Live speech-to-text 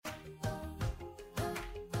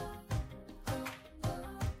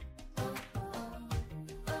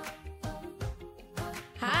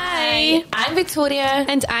I'm Victoria.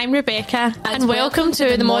 And I'm Rebecca. And welcome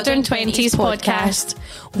to the Modern 20s podcast.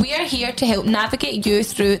 We are here to help navigate you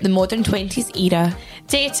through the modern 20s era.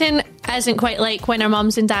 Dating isn't quite like when our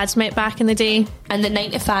mums and dads met back in the day. And the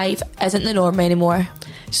 9 to 5 isn't the norm anymore.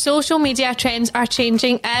 Social media trends are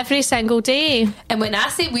changing every single day. And when I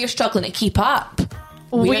say we're struggling to keep up,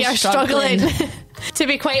 we are struggling. To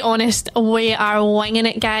be quite honest, we are winging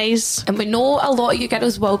it, guys. And we know a lot of you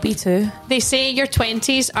girls will be too. They say your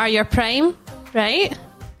 20s are your prime, right?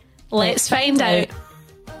 Let's find out.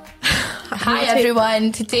 Hi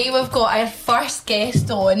everyone. Today we've got our first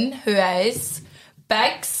guest on, who is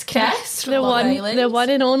Biggs Chris from Love Island. The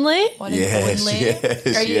one and only. Yes.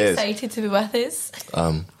 Are you excited to be with us?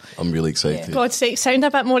 I'm really excited. Yeah. God's sake, sound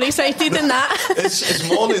a bit more excited than that. It's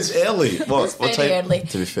morning's early. What Very time? early.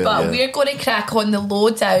 To be fair, but we're going to crack on the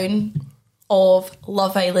lowdown of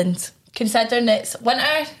Love Island, considering it's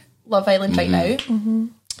winter Love Island right now. Mm-hmm.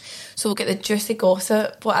 So we'll get the juicy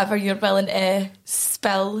gossip, whatever you're willing to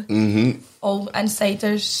spill, all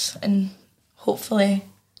insiders, and hopefully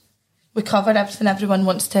we cover everything everyone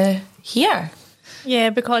wants to hear.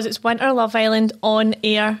 Yeah, because it's Winter Love Island on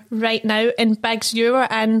air right now, and Biggs, you were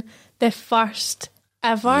in the first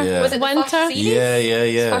ever Was it the winter. first season?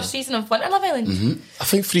 Yeah. First season of Winter Love Island. Mm-hmm. I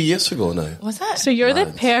think 3 years ago now. Was it? So you're the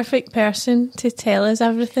perfect person to tell us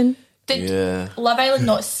everything. Did Love Island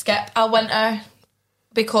not skip a winter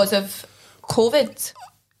because of COVID?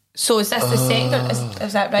 So is this the second?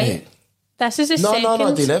 Is that right? Wait. This is the second.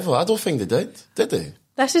 No, they never. I don't think they did. Did they?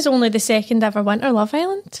 This is only the second ever Winter Love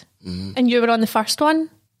Island, and you were on the first one.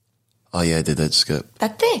 Oh yeah, they did skip.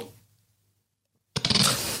 Did they?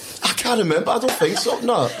 I can't remember. I don't think so.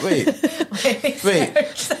 No, wait.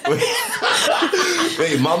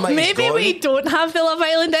 Wait, Mum might Maybe we don't have the Love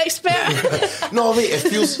Island expert. No, wait. It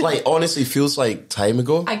feels like, honestly, feels like time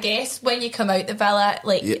ago. I guess when you come out the villa,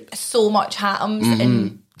 so much happens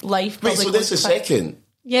in life. Wait, so this is second.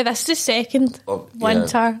 Yeah, this is the second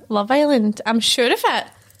Winter Love Island. I'm sure of it.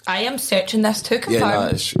 I am searching this to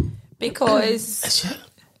confirm because. Is it?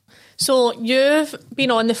 So you've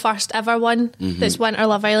been on the first ever one that's Winter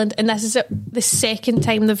Love Island, and this is the second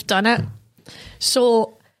time they've done it.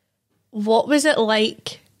 So what was it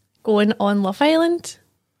like going on Love Island?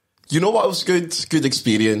 You know what? It was good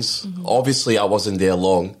experience. Obviously, I wasn't there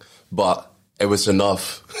long, but it was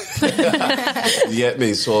enough. You get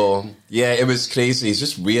me? So, yeah, it was crazy. It's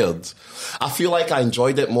just weird. I feel like I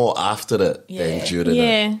enjoyed it more after it than during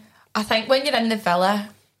it. I think when you're in the villa,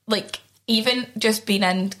 like, even just being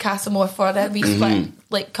in Castlemore for a wee split,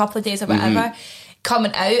 like, couple of days or whatever,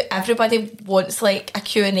 coming out, everybody wants, like, a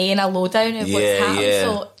Q&A and a lowdown of what's happened. Yeah.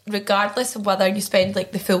 So, regardless of whether you spend,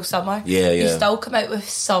 like, the full summer, you still come out with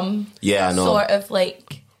some sort of,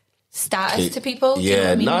 like, status to people. Yeah, do you know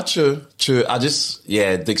what I mean? not true. I just,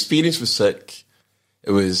 the experience was sick.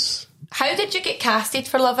 It was... How did you get casted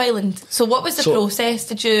for Love Island? So what was the process?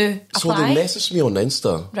 Did you apply? So they messaged me on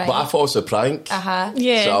Insta, but I thought it was a prank.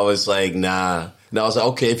 Yeah. So I was like, nah. And I was like,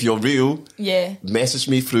 okay, if you're real, message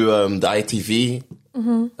me through the ITV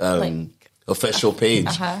official page.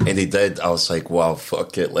 And they did. I was like, wow,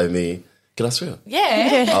 fuck it, can I swear?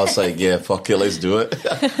 Yeah. I was like, yeah, fuck it, let's do it.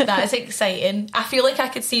 That is exciting. I feel like I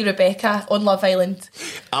could see Rebecca on Love Island.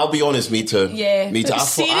 I'll be honest, me too. Yeah. Me too.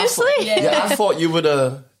 Seriously? I thought you would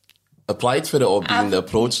have applied for it or been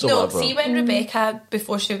approached or whatever. See, when Rebecca,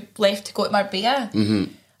 before she left to go to Marbella,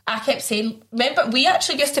 I kept saying, remember, we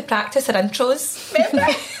actually used to practice our intros.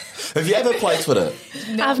 Remember? Have you ever applied for it?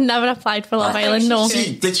 No. I've never applied for Love Island, no.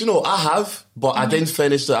 See, did you know, I have, but I didn't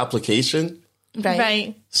finish the application.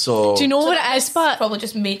 Right. So do you know what it is? But probably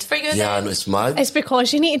just made for you. Yeah, I know, it's mad. It's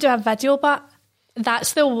because you need to do a video, but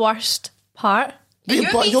that's the worst part.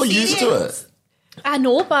 But you're used to it. I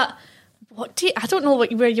know, but I don't know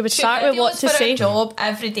where you would start with what to for say. A job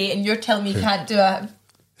every day, and you're telling me you can't do a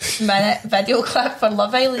minute video clip for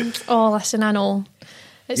Love Island. Oh, listen, I know.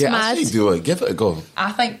 It's mad. Actually do it. Give it a go.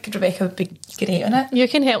 I think Rebecca would be great on it. You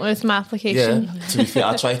can help me with my application. Yeah, to be fair,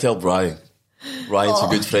 I tried to help Brian. Ryan's a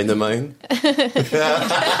good friend of mine.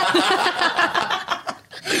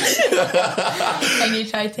 And you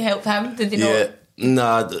tried to help him, did you not?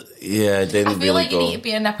 Nah, it didn't I feel really like you need to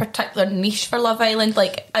be in a particular niche for Love Island.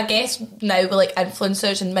 Like, I guess now with like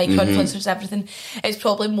influencers and micro-influencers and everything, it's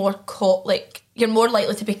probably more you're more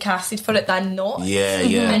likely to be casted for it than not. Yeah.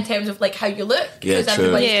 In terms of like how you look, because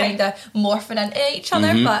everybody's kind of morphing into each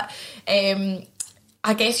other. But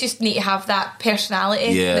I guess you just need to have that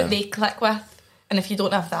personality that they click with, and if you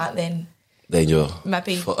don't have that, then you're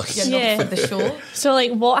maybe you're not for the show. So,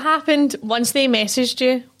 like, what happened once they messaged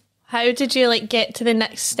you? How did you like get to the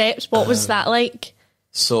next steps? What was that like?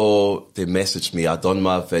 So they messaged me. I done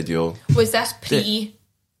my video. Was this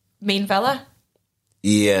pre-main villa?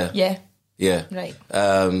 Yeah. Yeah. Right.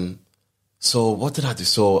 So what did I do?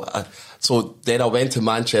 So then I went to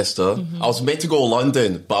Manchester. I was meant to go to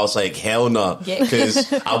London, but I was like, hell no,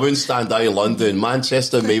 because I wouldn't stand out in London.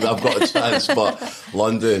 Manchester, maybe I've got a chance, but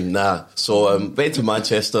London, nah. So went to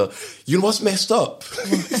Manchester. You know what's messed up?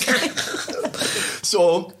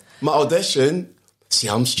 So my audition. See,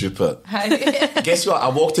 I'm stupid. Guess what? I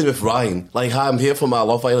walked in with Ryan. Like, hi, I'm here for my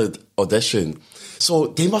Love Island audition. So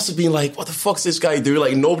they must have been like, what the fuck's this guy doing?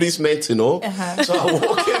 Like, nobody's meant to know. So I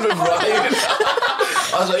walk in with Ryan.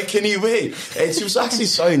 I was like, can you wait? And she was actually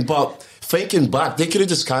sound, but thinking back, they could have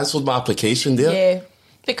just cancelled my application there. Yeah.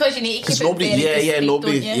 Because you need to keep nobody,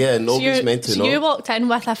 nobody's meant to know. So you walked in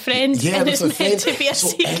with a friend and it's meant to be a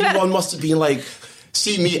secret. Everyone must have been like,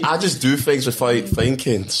 see me, I just do things without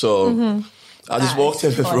thinking. So I just walked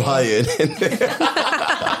in with Ryan.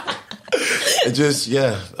 It just,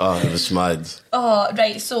 it was mad. Oh,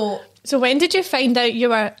 right, so when did you find out you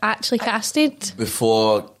were actually casted?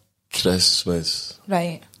 Before Christmas.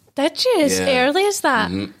 Right. Did you? As early as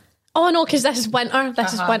that? Oh no, because this is winter.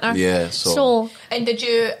 This is winter. Yeah, so... And did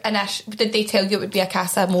they tell you it would be a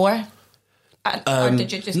Casa Amor? Or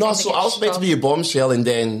did you just... No, so I was meant to be a bombshell, and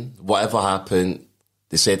then whatever happened,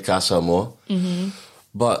 they said Casa Amor.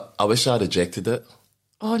 But I wish I had rejected it.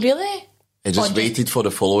 Oh, really? I just waited for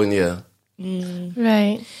the following year.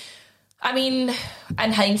 Right. I mean,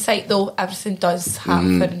 in hindsight, though, everything does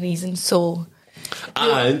happen for a reason, so...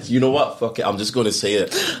 And you know what? Fuck it, I'm just going to say it.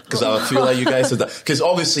 Because I feel like you guys said that. Because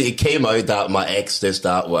obviously it came out that my ex, this,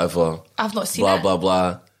 that, whatever. I've not seen blah, it. blah,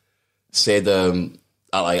 blah. Said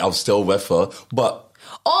I was still with her. But...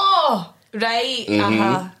 Oh! Right.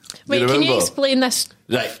 Wait, can you explain this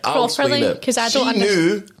properly? Because I don't understand. She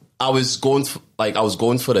knew I was going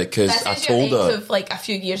for it because I told her. Of like a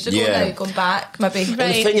few years ago now, going back, maybe. Right.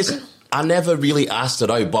 And the thing is, I never really asked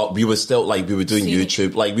her out, but we were still like we were doing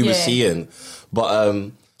YouTube, like we were seeing.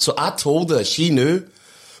 But so I told her, she knew.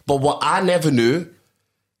 But what I never knew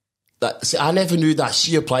that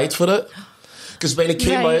she applied for it. Because when it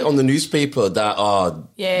came out on the newspaper that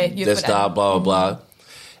this, that, blah, blah, blah.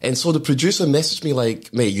 And so the producer messaged me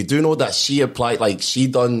like, mate, you do know that she applied, like she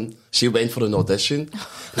went for an audition.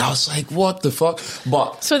 And I was like, what the fuck?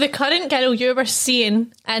 But so the current girl you were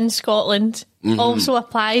seeing in Scotland also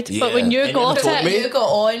applied, but when you got you got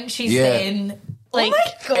on, she's saying, like, oh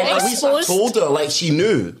my God. And at least I told her, like, she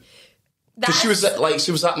knew. Because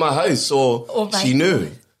she was at my house, so she knew.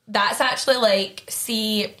 That's actually like,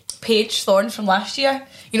 see, Paige Thorne from last year.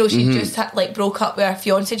 You know, she just broke up with her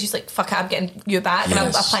fiance. She's like, "Fuck it, I'm getting you back," and I'm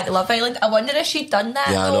applying to Love Island. I wonder if she'd done that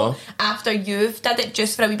though after you've did it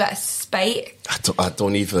just for a wee bit of spite. I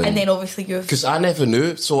don't even. And then obviously you've, because I never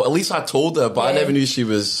knew. So at least I told her, but I never knew she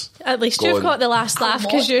was. At least you've got the last laugh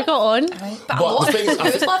because you got on. But a lot of people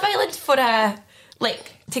use Love Island for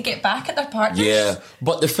to get back at their partners. Yeah,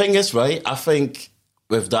 but the thing is, right? I think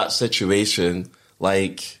with that situation,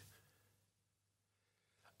 like.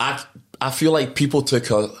 I feel like people took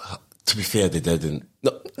her. To be fair, they didn't.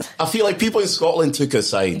 No, I feel like people in Scotland took her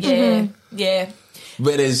side. Yeah.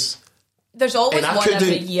 Whereas there's always one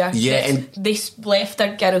every year. Yeah, and they left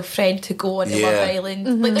their girlfriend to go on to Love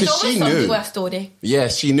Island. Like, there's always somebody with a story. Yeah,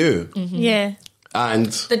 she knew. Yeah.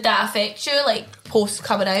 And did that affect you? Like post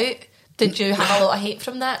coming out, did you have a lot of hate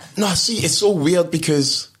from that? No, see, it's so weird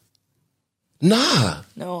because no.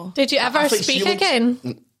 Did you ever speak again?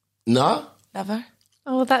 Nah. Never.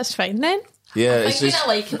 Oh, that's fine then. Yeah, it's just a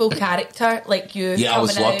likeable character like you. Yeah, I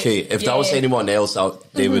was lucky. If that was anyone else,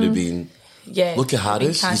 they would have been. Yeah, look at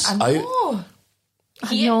Harris. He's out.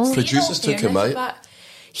 Producers took him out. But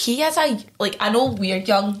he is I know we're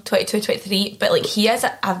young, 22, 23, but like he is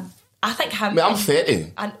I think him. I'm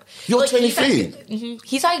 30. You're 23.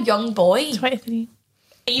 He's a young boy. 23.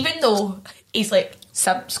 Even though he's like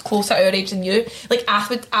closer to our age than you, like I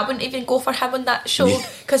wouldn't even go for him on that show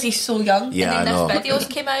because he's so young. Yeah, and then this videos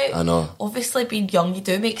came out. I know. Obviously, being young, you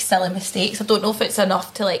do make silly mistakes. I don't know if it's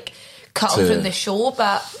enough to like cut him from the show,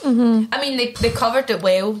 but I mean they covered it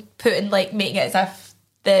well, making it as if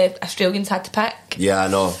the Australians had to pick. Yeah, I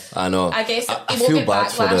know. I guess I won't feel get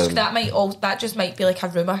bad for them. That just might be like a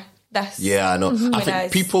rumour. Yeah, I know. I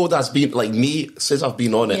think people that's been like me since I've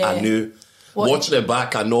been on it, I knew. Watching it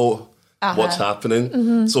back, I know what's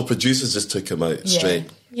happening. So producers just took him out straight.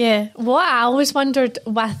 Yeah. What I always wondered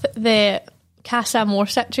with the Casa Amor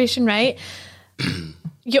situation, right?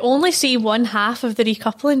 You only see one half of the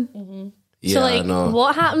recoupling. So,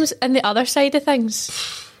 what happens in the other side of things?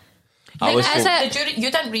 You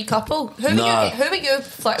didn't recouple. Who were you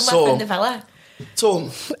flirting with in the villa? So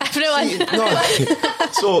Everyone.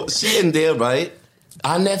 see in there, right?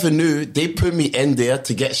 I never knew they put me in there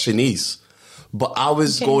to get Shanice, but I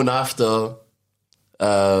was going after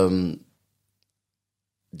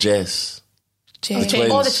Jess. Jess. The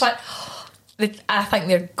twins. Oh, the twins. I think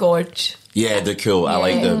they're gorge. Yeah, they're cool. I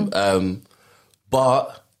like them.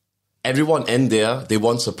 But everyone in there, they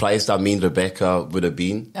weren't surprised that me and Rebecca would have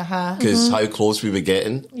been because how close we were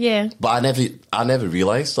getting. Yeah. But I never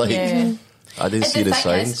realised. Like, I didn't see the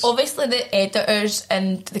signs. Is, obviously, the editors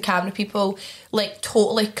and the camera people like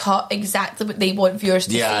totally cut exactly what they want viewers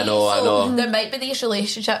to see. I know. There might be these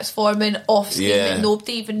relationships forming off screen that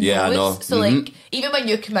nobody even knows. I know. So, like, even when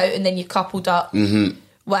you come out and then you coupled up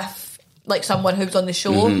with like someone who's on the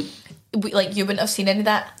show, like you wouldn't have seen any of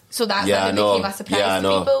that. So that's when it became a surprise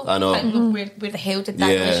to people. I know. And where the hell did that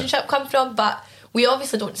relationship come from? But we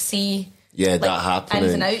obviously don't see that happening.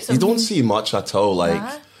 ins and outs You don't see much at all.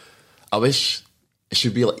 Like, I wish it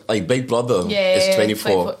should be like Big Brother. It's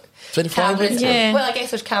 24. 24 cameras. Yeah. Well, I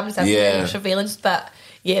guess there's cameras everywhere, surveillance, but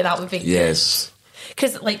that would be good. Yes.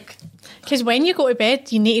 Because when you go to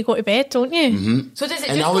bed, you need to go to bed, don't you? So does it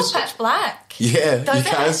just go pitch black? Yeah, Does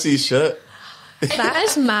you can't see shit. That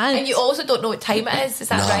is mad. And you also don't know what time it is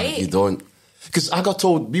that right? You don't. Because I got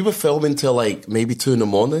told we were filming till like maybe 2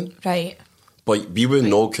 a.m. Right. But we wouldn't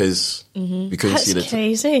know because we couldn't see the That's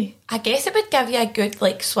crazy. I guess it would give you a good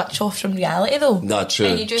like switch off from reality though. No, true.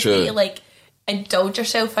 And you just need to like indulge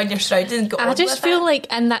yourself in your surroundings and go on I just with feel it.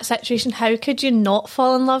 like in that situation, how could you not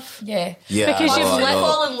fall in love? Yeah. Because you've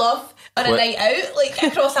fall in love on a night out, like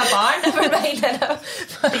across a bar, never mind in a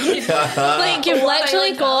like you've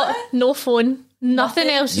literally got no phone, nothing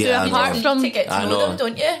else to do apart from to get to know them,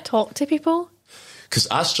 don't you? Talk to people. Because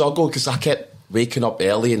I struggled because I kept waking up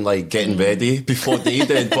early and like getting ready before they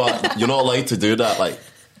did, but you're not allowed to do that. Like,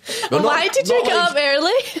 why did you get up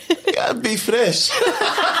early? Yeah, be fresh.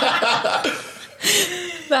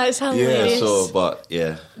 That's hilarious.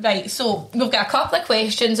 Right, so we've got a couple of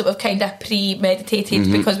questions that we've kind of premeditated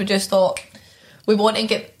because we just thought we want to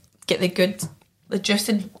get the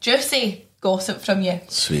juicy gossip from you.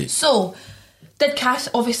 Sweet. So, did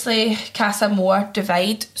Casa Moore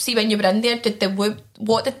divide? See, when you were in there,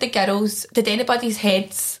 what did the girls, did anybody's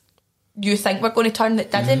heads you think were going to turn that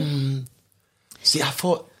didn't? See, I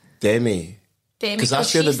thought Demi. Because I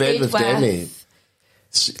shared the bed with Demi.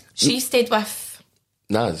 She stayed with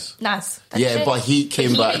Naz. She? But he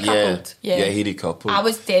came back. Recoupled. Yeah, he recoupled. I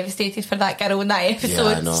was devastated for that girl in that episode.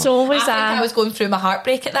 Yeah, I know. So was I think I was going through my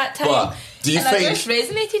heartbreak at that time. But do you think I just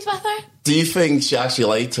resonated with her? Do you think she actually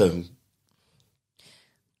liked him?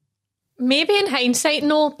 Maybe in hindsight,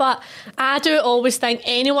 no, but I do always think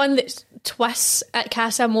anyone that twists at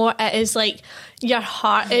Casa Moore, it is like your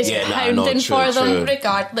heart is pounding for them.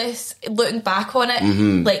 Regardless, looking back on it,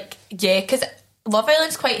 because Love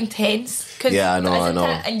Island's quite intense. I know.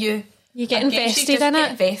 And you get invested in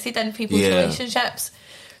it. Invested in people's relationships.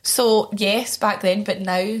 So, yes, back then, but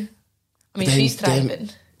now, I mean, she's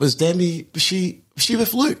thriving. Was she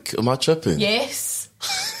with Luke? Am I tripping? Yes.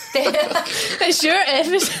 It's your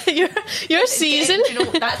episode, your season. You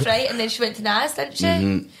know, that's right. And then she went to Naz, didn't she?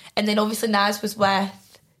 And then obviously Naz was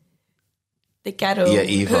with the girl,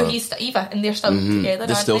 Eva. Eva, and they're still together.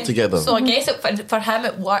 They're still together. So I guess for him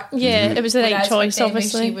it worked. Yeah, it was the right choice.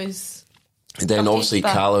 Obviously, she was. And then obviously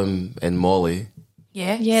Callum and Molly.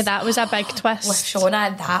 Yeah, that was a big twist with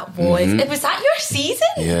Shauna. That was. Was that your season?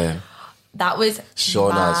 Yeah, that was.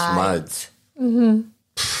 Shauna's mad.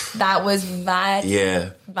 That was mad. Yeah.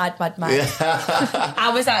 Mad. Yeah.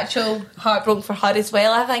 I was actually heartbroken for her as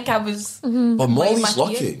well. I think I was. But Molly's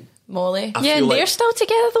lucky. Molly. And they're still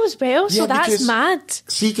together though as well, so that's mad.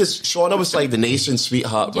 See, because Shauna was like the nation's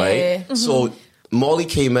sweetheart, right? So Molly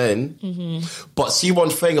came in, but see one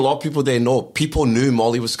thing, a lot of people didn't know. People knew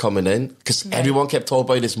Molly was coming in because everyone kept talking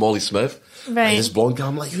about this Molly Smith. Right. And this blonde girl,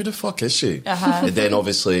 I'm like, who the fuck is she? And then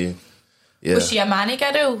obviously, Was she a manny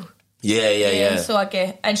girl? Yeah. So I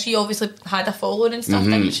get, and she obviously had a following and stuff,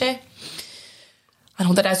 didn't she? I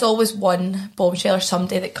know there is always one bombshell or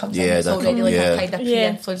somebody that comes in that's already like a kind of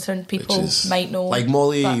pre-influencer and people might know. Like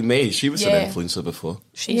Molly May, she was an influencer before.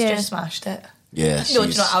 She's just smashed it. Yeah, do you know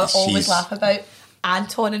what I always laugh about?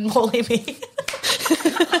 Anton and Molly May.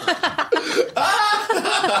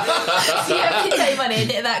 See, every time an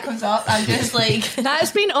edit of that comes up, I'm just like...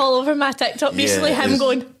 That's been all over my TikTok recently, him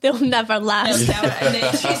going, they'll never last. And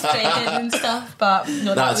then she's pregnant and stuff, but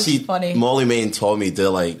no, that was funny. Molly May and Tommy, they're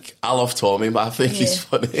like... I love Tommy, but I think he's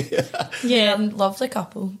funny. Lovely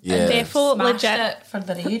couple. Yeah. And therefore, legit. It for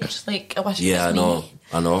their age. Like, I wish it was I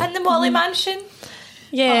know. And the Molly Mansion.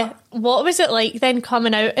 Yeah. What was it like then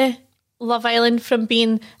coming out of Love Island from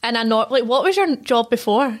being in a like, what was your job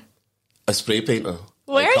before? A spray painter.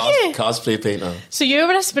 Were you? Car spray painter. So you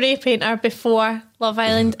were a spray painter before Love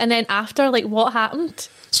Island, and then after, like, what happened?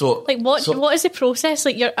 So, like, what is the process?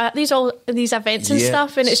 Like, you're at these events and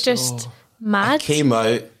stuff, and it's just mad. I came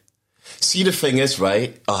out. See, the thing is,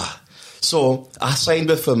 right? So I signed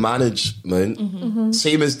with a management,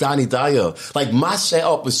 same as Danny Dyer. Like, my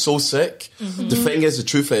setup was so sick. The thing is, the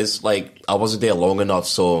truth is, like, I wasn't there long enough,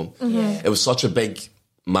 so it was such a big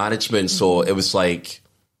management. So it was like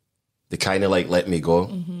they kind of like let me go.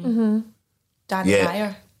 Danny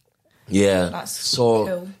Dyer. Yeah. That's so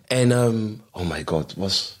cool. And oh my God,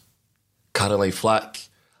 was Caroline Flack?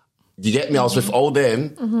 You get me? I was with all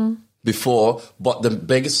them before, but the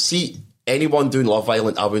biggest seat. Anyone doing Love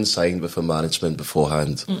Island, I wouldn't sign with a management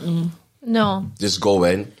beforehand. No. Just go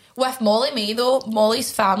in. With Molly May, though,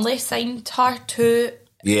 Molly's family signed her to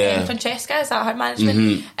Francesca, is that her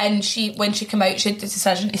management? And when she came out, she had the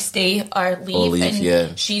decision to stay or leave.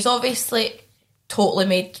 And she's obviously totally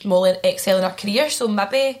made Molly excel in her career, so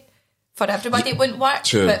maybe for everybody it wouldn't work,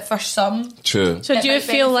 but for some... True. So do you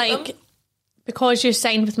feel like, because you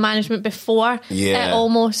signed with management before, it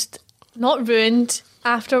almost, not ruined...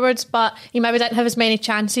 afterwards, but you maybe didn't have as many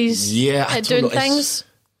chances at doing things?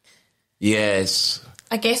 Yes.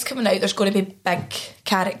 I guess coming out, there's going to be big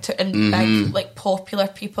character and big, like, popular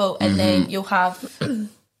people, and then you'll have,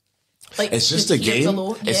 like... It's just a game.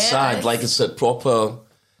 It's sad. Like, it's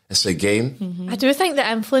a game. I do think the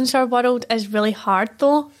influencer world is really hard,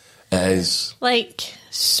 though. It is. Like,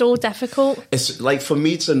 so difficult. It's, like, for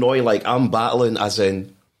me, it's annoying. Like, I'm battling as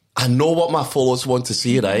in... I know what my followers want to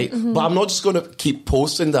see, right? But I'm not just going to keep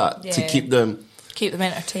posting that to keep them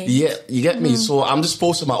entertained. Yeah, you get me? So I'm just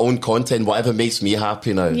posting my own content, whatever makes me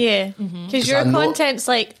happy now. Yeah. Because your content's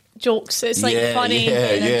like jokes, it's like funny.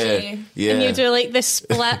 Yeah. And you do like the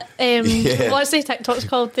split, what's the TikToks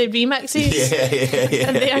called? The remixes? Yeah.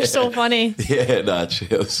 And they are so funny. Yeah, nah,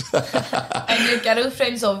 cheers. And your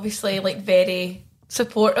girlfriend's obviously like very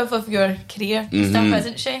supportive of your career and stuff,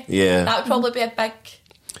 isn't she? Yeah. That would probably be a big...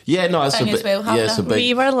 Yeah, no, it's a bit. It's a big.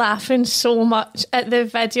 We were laughing so much at the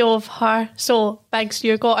video of her. So, Biggs,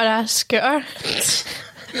 you got her a scooter.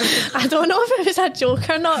 I don't know if it was a joke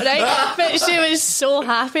or not, right? But she was so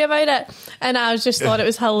happy about it, and I just thought it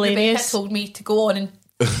was hilarious. Rebecca told me to go on and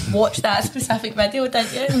watch that specific video,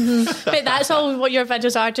 didn't you? But that's all what your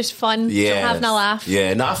videos are, just fun, having a laugh.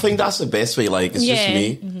 Yeah, no, I think that's the best way. Like, it's just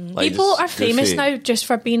me. Like, people are famous now just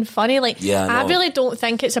for being funny. Like, I really don't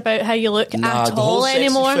think it's about how you look at the all whole sexy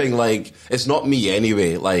anymore. Thing, like, it's not me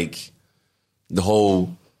anyway. Like, the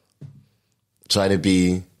whole trying to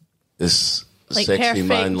be this like sexy perfect,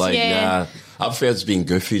 man. Like, nah, I prefer just being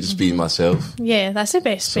goofy, just being myself. Yeah, that's the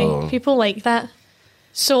best way. People like that.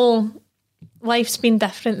 So, life's been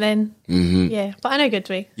different then. Yeah, but in a good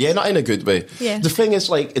way. Yeah, not in a good way. Yeah. The thing is,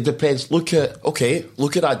 like, it depends. Look at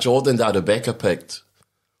that Jordan that Rebecca picked.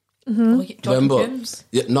 Jordan Humes?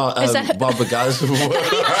 Yeah, no, Barbara Gaz. Jordan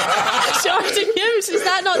Humes, is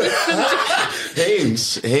that not the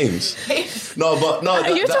Hames. No, but no,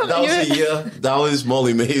 that was a year. That was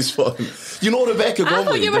Molly May's one. You know Rebecca Gomley? I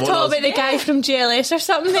thought you were talking about the guy from GLS or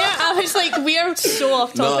something there. I was like, we're so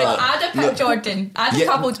off topic. I'd have picked Jordan. I'd have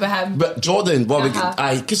coupled with him. But Jordan,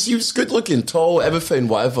 because he was good looking, tall, everything,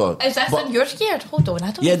 whatever. Is this in your year? Hold on,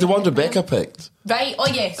 I don't know. Yeah, the one Rebecca picked. Right, oh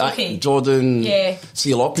yes, okay. Jordan,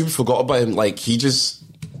 see, a lot of people forgot about him. Like, he just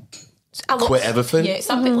quit everything. Yeah,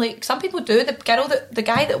 some people do. The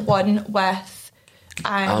guy that won with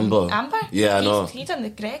Amber. Yeah, I know. He done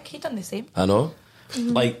the same. I know.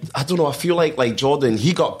 Like, I don't know, I feel like Jordan,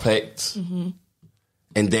 he got picked, and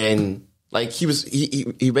then, like, he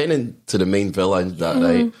went into the main villa and that,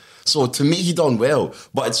 right? So, to me, he done well,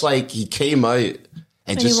 but it's like, he came out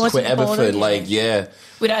and just quit everything, like,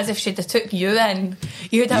 Whereas if she'd have took you in,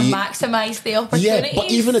 you'd have maximised the opportunities. Yeah,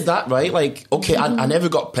 but even at that, right, like, okay, I never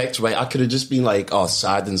got picked, right? I could have just been, like,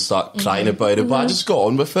 sad and start crying about it, but I just got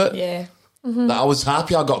on with it. Yeah. Like, I was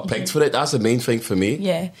happy I got picked for it. That's the main thing for me.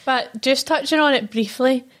 Yeah. But just touching on it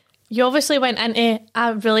briefly, you obviously went into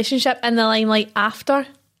a relationship in the limelight after.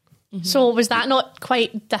 So was that not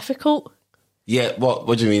quite difficult? Yeah,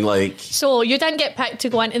 what do you mean, like? So you didn't get picked to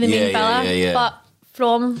go into the main villa, but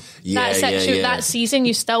from that season,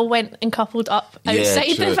 you still went and coupled up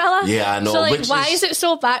outside the villa. Yeah, I know. So, like, why is it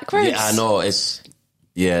so backwards? Yeah, I know. It's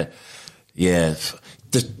yeah.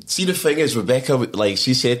 See, the thing is, Rebecca, like,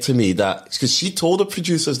 she said to me that because she told the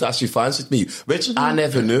producers that she fancied me, which I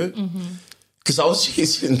never knew. Because I was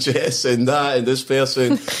chasing Jess and that and this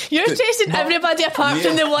person. You're chasing everybody apart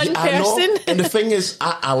from the one person. And the thing is,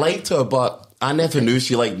 I liked her, but I never knew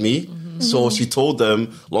she liked me. So she told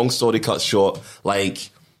them, long story cut short, like,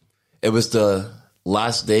 it was the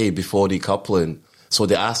last day before the coupling. So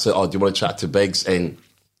they asked her, oh, do you want to chat to Biggs? And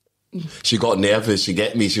she got nervous. You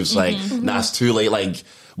get me? She was like, nah, it's too late. Like,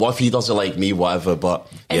 what if he doesn't like me? Whatever. But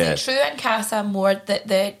yeah. Is it true in Casa more that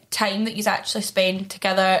the time that you actually spend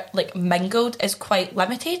together, like mingled, is quite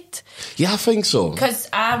limited? Yeah, I think so. Because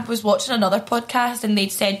I was watching another podcast and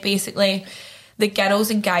they'd said basically the girls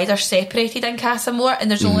and guys are separated in Casa more, and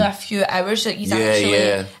there's only a few hours that you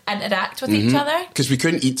actually interact with each other. Because we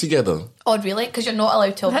couldn't eat together. Oh, really? Because you're not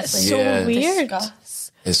allowed to obviously. That's so weird.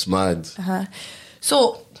 Discuss. It's mad.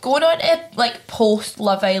 So going on to like post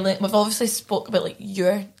Love Island, we've obviously spoke about like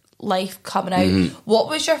your life coming out. What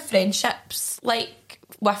was your friendships like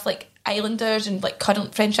with like Islanders and like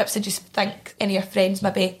current friendships? Did you think any of your friends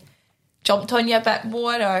maybe jumped on you a bit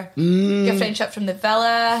more, or your friendship from the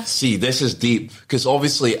villa? See, this is deep because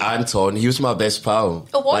obviously Anton, he was my best pal.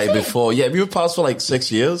 Oh, was like he? before, yeah, we were pals for like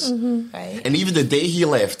 6 years, Right. and even the day he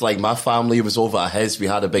left, like my family was over at his. We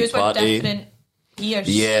had a big Yours were party. different years.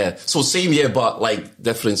 Yeah, so same year, but like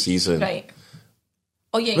different season. Right.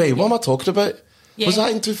 Oh yeah. Wait, yeah. what am I talking about? Yeah. Was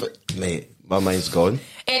that in Mate, my mind's gone.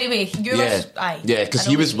 Anyway, you Yeah, were. Aye, yeah, because I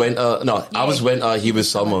he know was what you mean. winter. No, I was winter. He was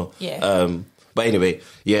summer. Yeah. But anyway,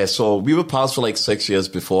 yeah. So we were pals for like 6 years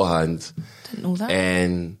beforehand, Didn't know that.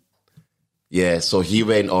 and yeah. So he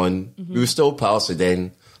went on. We were still pals, and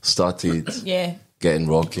then started Yeah. getting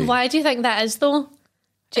rocky. Why do you think that is though? Is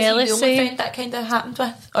he the only Jealousy. friend that kind of happened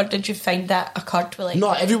with, or did you find that occurred with like?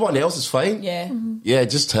 No, everyone else is fine. Yeah. Yeah,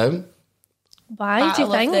 just him. Why do you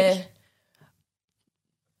think?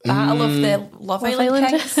 Battle of the Love Island Island.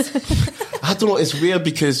 kings. I don't know. It's weird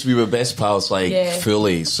because we were best pals, like Yeah.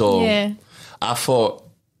 fully. So Yeah. I thought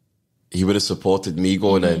he would have supported me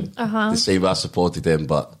going in the same way I supported him,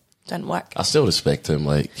 but Didn't work. I still respect him.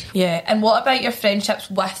 Like, Yeah, and what about your friendships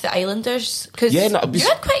with the Islanders? Because Yeah, no, you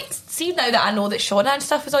had quite. See, now that I know that Shauna and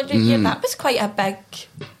stuff was on your year, that was quite a big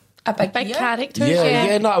Big year. characters.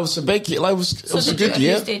 yeah, no, it was a big, like, it was a good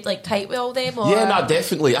year. You stayed like tight with all them, or Yeah, no,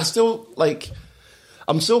 definitely. I still like.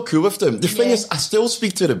 I'm still cool with them. The thing Yeah. is, I still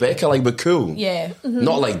speak to Rebecca like we're cool. Yeah.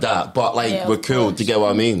 Not like that, but like Yeah, we're of cool. course. Do you get what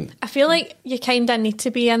I mean? I feel like you kind of need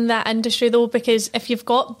to be in that industry though, because if you've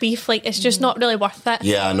got beef, like it's just not really worth it.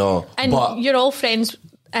 Yeah, I know. And but you're all friends,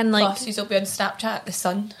 and like Plus, will be on Snapchat, the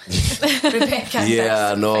sun. Rebecca.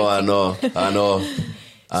 yeah, I know.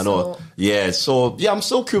 So- Yeah, so yeah, I'm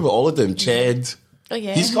still cool with all of them. Ched, Oh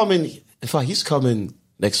yeah. he's coming. In fact, he's coming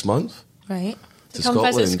next month right. to come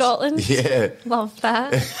Scotland. visit Scotland. Yeah. Love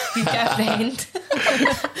that. You get a friend.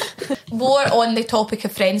 More on the topic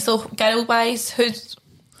of friends, though, girl wise,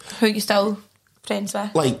 who you still friends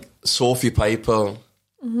with? Like Sophie Piper,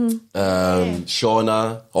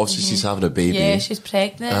 Shauna. Obviously, she's having a baby. Yeah, she's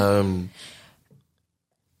pregnant.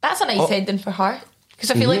 That's a nice ending for her,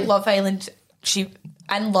 because I feel like Love Island, she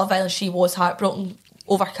was heartbroken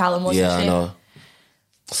over Callum, wasn't Yeah, she? I know.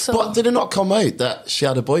 So, But did it not come out that she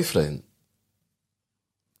had a boyfriend?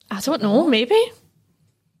 I don't know. Maybe,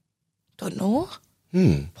 don't know.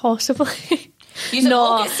 possibly. You No.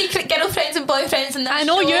 all get secret girlfriends and boyfriends in that I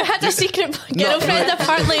know show. you had a secret girlfriend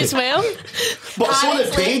apparently as well. But so did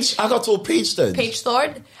Honestly- Paige. I got told Paige did. Paige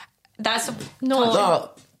Thorne. That's a No.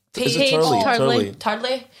 No, is it Paige Turley?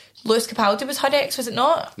 Turley. Lewis Capaldi was her ex, was it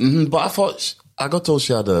not? But I thought I got told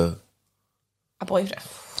she had a. A boyfriend.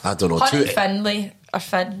 I don't know. Her and Two, Finley are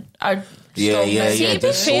Finn are Yeah, strong. yeah, See, yeah. to be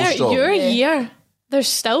they're so fair, strong. your Yeah. year, there's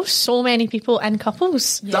still so many people in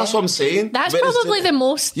couples. That's what I'm saying. That's But it's probably the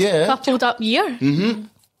most Yeah. coupled up year. Mm-hmm.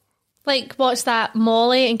 Like, what's that?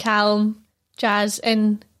 Molly and Callum, Jazz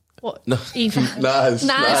and what? No. Eva. Naz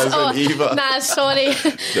and Eva. Naz, sorry.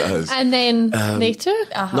 Naz. And then they two.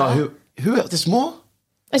 No, who else? There's more?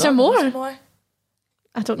 Is there more? More.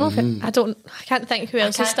 I don't know. I can't think who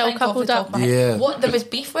else is Can't still think off coupled the top up. of my head. Yeah. What, there was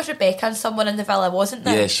beef with Rebecca and someone in the villa, wasn't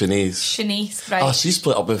there? Yeah, Shanice. Shanice, right. Oh, she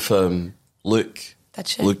split up with Luke. Did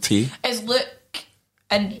she? Luke T. Is Luke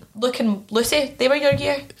and Lucy, they were your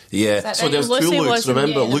year? Yeah. that So right? there's two Lucy Lukes. wasn't-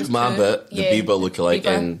 Remember, yeah, there Luke was two. Mambit, the Yeah. Bieber lookalike,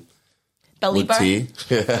 Bieber. and Billy Luke T.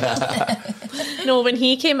 No, when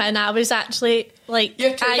he came in, I was actually like,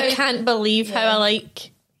 You're true. I can't believe how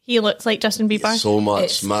he looked like Justin Bieber. So much,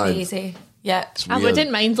 It's man. crazy. Yeah. I weird.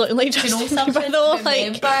 wouldn't mind looking like Do you Justin know something? Bieber though.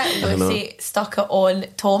 Like, Remember, Lucy stuck it on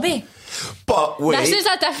Tommy. But wait. this is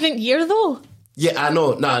a different year though. Yeah, I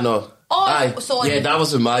know. Nah, I know. Oh, Aye. so yeah, that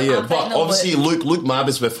was in my year. I'm But thinking of obviously, Luke Mab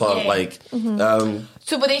is with her. Yeah. Like,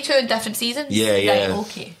 So were they two in different seasons? Yeah, yeah. Right,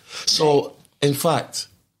 okay. so in fact,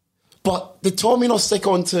 but did Tommy not stick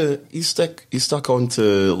on to? He stuck on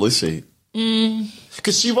to Lucy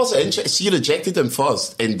because she wasn't interested. She rejected him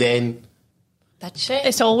first, and then Did she?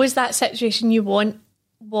 It's always that situation you want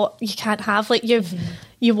what you can't have. Like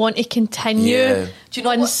you want to continue. Yeah. Do you know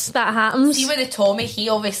once that happens? See, with the Tommy, he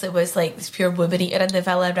obviously was like this pure woman eater in the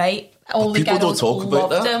villa, right? All the People don't girls talk about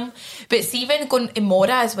loved that. him. But see, even going to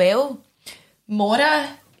Maura as well. Maura,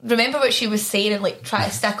 remember what she was saying and like trying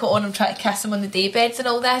to stick it on him, trying to kiss him on the daybeds and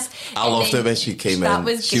all this. I And loved then it when she came that in.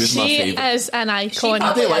 Was She was my She favourite. is an icon. She I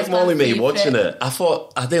probably didn't like is my Molly May favourite. watching it. I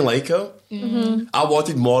thought I didn't like her. Mm-hmm. I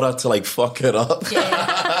wanted Maura to like fuck her up.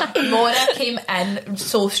 Yeah. Maura came in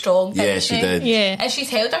so strong. Yeah, didn't she did. Yeah. And she's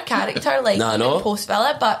held her character like Nah, I know. post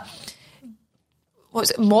Villa, but what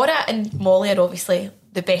was it? Maura and Molly are obviously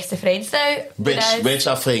the best of friends now. Which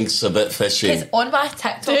I think's a bit fishy. Because on my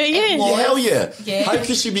TikTok, Do you? it was, Hell yeah. yeah. How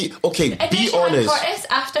could she be... Okay, And then be she had honest. Curtis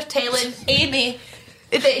after telling Amy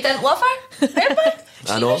that he didn't love her. Remember?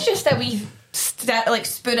 I She know. was just a wee like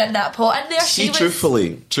spoon in that pot in there. See, was,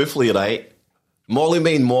 truthfully, right? Molly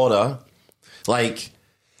May and Maura, like,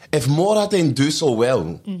 if Maura didn't do so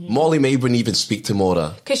well, Molly May wouldn't even speak to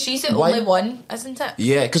Maura. because she's the Why- only one, isn't it?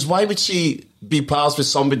 Yeah, because why would she be pals with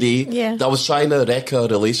somebody Yeah. that was trying to wreck her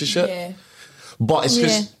relationship? Yeah. But it's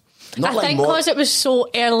just not I like think Maura. because it was so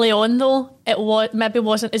early on, though, it maybe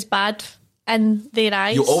wasn't as bad in their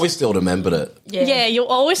eyes. You always still remember it. yeah, you'll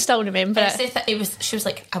always still remember It's it. the it was. She was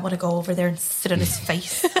like, "I want to go over there and sit on his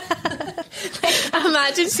face."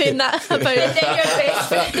 Imagine saying that about Then your best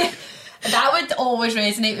friend. That would always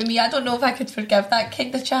resonate with me. I don't know if I could forgive that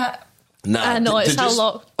kind of chat. Nah, I know, it's they're a just,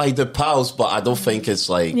 lot. Like, they're pals, but I don't think it's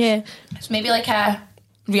like... Yeah. It's maybe like a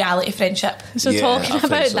reality friendship. So Yeah, I talking think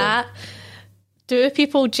about so. that, do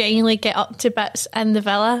people genuinely get up to bits in the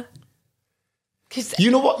villa? Because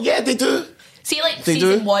You know what? Yeah, they do. see, like They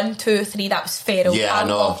season do. 1, 2, 3, that was feral. Yeah, I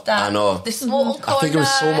know, loved that. I know. The smoking corner. I think it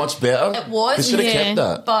was so much better. It was. They should have Yeah. kept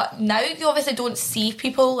that. But now you obviously don't see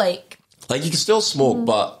people like Like, you can still smoke,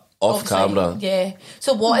 but off obviously- camera. Yeah.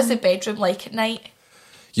 So what is the bedroom like at night?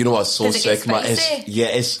 You know what's so Does it get sick, man? It's, spicy? yeah,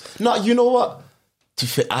 it's... No, you know what?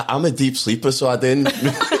 I'm a deep sleeper, so I didn't...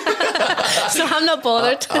 So I'm not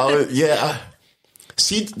bothered.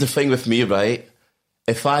 See, the thing with me, right?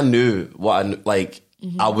 If I knew what I knew, like,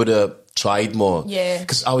 I would have tried more. Yeah.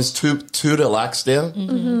 Because I was too relaxed there.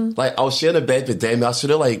 Like, I was sharing a bed with them. I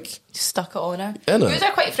should have, like... Stuck it on her. I know. You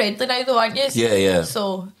are quite friendly now though, aren't you? Yeah, yeah.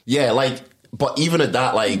 So Yeah, like... But even at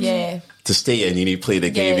that, like... Yeah. To stay in, you need to play the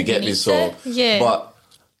game. Yeah, You get you me? need So... to. Yeah. But...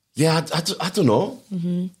 Yeah, I don't know.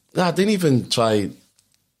 Nah, I didn't even try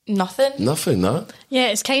nothing. nothing, nah. Yeah,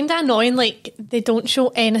 it's kind of annoying. Like, they don't show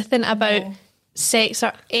anything about sex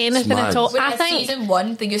or anything mad. at all. When I in think season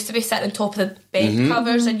 1, they used to be sitting on top of the bed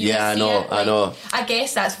covers and you Yeah, I would see know, it. I know. I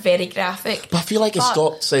guess that's very graphic. But I feel like it But-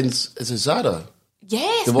 stopped since... Is it Zara?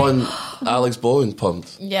 Yes. The one Alex Bowen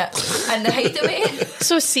pumped. Yeah. And the Hideaway.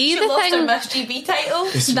 so. See She the lost her thing Miss GB title.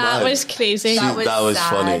 It's that mad. was crazy. That was sad.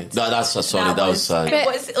 funny. That's sorry, that was sad. It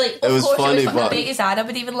was like, It of was course, funny, it was funny, but- I bet Zara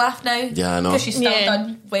would even laugh now. Yeah, I know. Because she's still Yeah.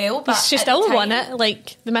 done well, but She at still the won time, it,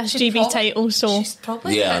 like the Miss she's GB prob- title. So she's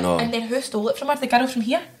probably Yeah, I know. And then who stole it from her? The girl from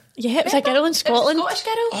here. yeah, it was a girl in Remember? Scotland. It was a Scottish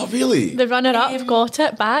girl. Oh, really? The runner-up got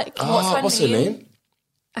it back. What's her name?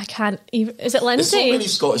 I can't even. Is it There's so Lindsay? many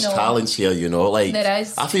Scottish No. talents here, you know. Like There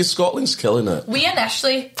is. I think Scotland's killing it. We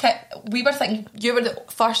initially, we were thinking you were the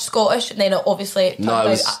first Scottish, and then it obviously turned No, it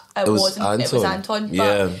was- out it was wasn't. It was Anton. Anton.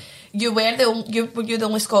 But Yeah. you were you the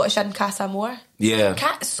only Scottish in Casa Amor. Yeah.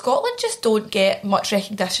 Scotland just don't get much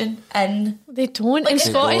recognition, and They don't. Like, and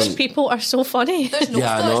they Scottish don't. people are so funny. there's no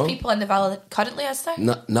Yeah, I know. Scottish people in the Valley currently, is there?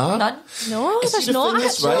 Nah. None. No, See, there's the not thing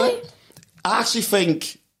is, actually. right? I actually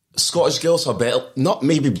think Scottish girls are better. Not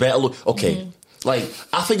maybe better. Okay, like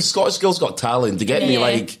I think Scottish girls got talent. To get me, Yeah.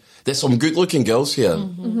 like there's some good-looking girls here.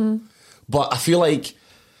 But I feel like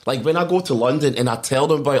when I go to London and I tell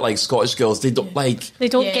them about like Scottish girls, they don't They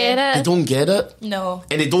don't Yeah. get it. they don't get it, No.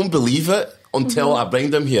 and they don't believe it until I bring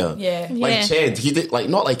them here. Yeah. Like Yeah. Ched, he did like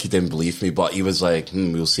not like he didn't believe me, but he was like,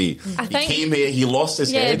 we'll see. I He think- came here, he lost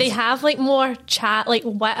his Yeah, head. they have like more chat, like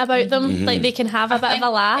wit about them. Like they can have a bit of a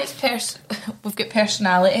laugh. We've got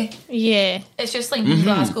personality. Yeah, It's just like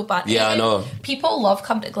Glasgow, but Yeah, I even know. people love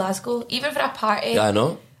coming to Glasgow, even for a party, Yeah, I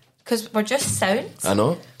know. because we're just sounds. I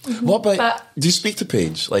know. What about? But- do you speak to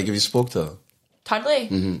Paige? Like, have you spoke to her?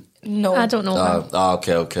 Totally. No, I don't know. her.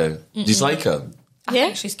 Okay. Do you like her? I Yeah.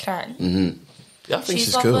 think she's cracking. Yeah, I think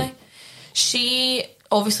she's lovely. cool. She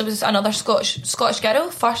obviously was another Scottish girl,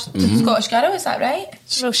 first Scottish girl. Is that right?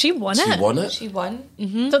 Well, she won She it. won it. She won.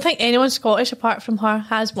 Don't think anyone Scottish apart from her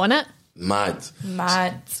has won it. Mad.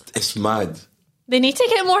 Mad. It's mad. They need to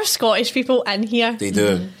get more Scottish people in here. They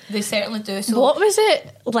do. They certainly do. So What was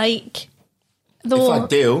it like? In Though, fact,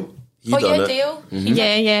 Dale, he oh done yeah, it.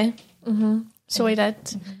 Dale. yeah. So he did.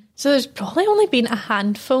 So there's probably only been a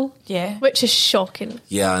handful. Yeah. Which is shocking.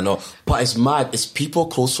 Yeah, I know. But it's mad. It's people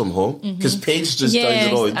close from home. Because Paige just down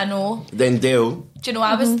the road. I know. Then Dale. Do you know,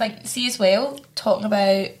 I was like, see as well, talking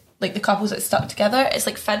about like the couples that stuck together, it's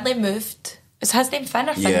like Finlay moved. Is his name Finn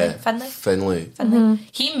or Finlay? Yeah. Finlay.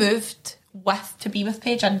 He moved to be with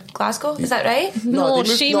Paige in Glasgow. Is that right? No,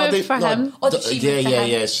 she moved for him. Oh, did she move for him?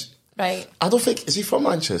 Yeah. Right. I don't think... Is he from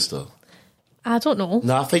Manchester? I don't know.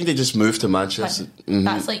 No, I think they just moved to Manchester.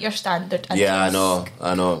 That's like your standard Yeah,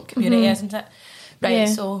 I know. community, isn't it? Right, Yeah.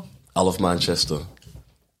 so... I love Manchester.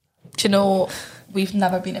 Do you know, we've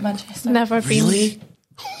never been to Manchester. Never been. Really?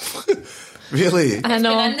 Really? I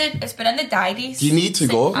know. It's been in the diaries. You need to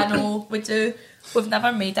go. I know, we do. We've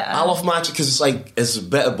never made it. I love Manchester because it's a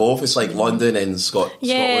bit of both. It's like London and Scotland.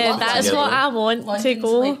 Yeah, that's together. what I want to London's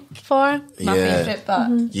go like- for. My favourite,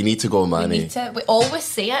 but You need to go, we Manny. need to. We always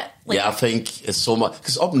say it. Like, Yeah, I think it's so much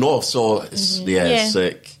because up north, so it's Yeah. it's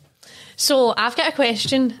sick. So I've got a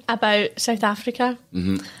question about South Africa.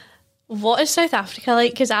 What is South Africa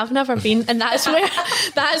like? Because I've never been, and that's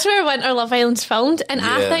where Winter Love Island's filmed. And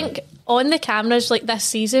I Yeah. think on the cameras like this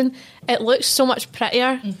season, it looks so much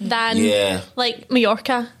prettier than like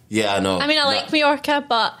Mallorca. Yeah, I know. I mean, I like Mallorca,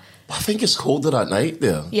 but I think it's colder at night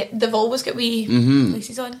there. yeah, they've always got wee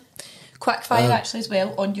places on. Quick fire, actually, as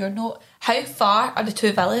well. On your note, how far are the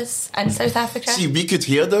two villas in South Africa? See, we could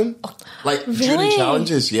hear them like during Really?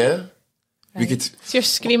 challenges. Yeah, we could. so you're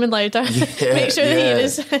screaming louder. Make sure they hear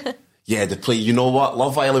us. Yeah, the play. You know what?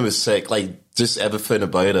 Love Island was sick. Like just everything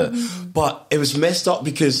about it. But it was messed up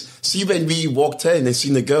because see when we walked in and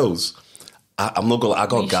seen the girls, I'm not gonna. I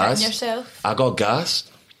got You shitting gas. yourself? I got gas.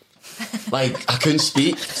 Like I couldn't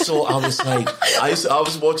speak, so I was like, I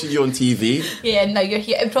was watching you on TV. Yeah, now you're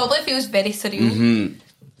here. It probably feels very surreal.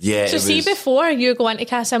 Yeah. So it see, was, before you go into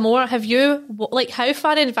Casamore, have you like how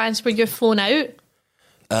far in advance were you flown out?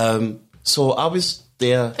 So I was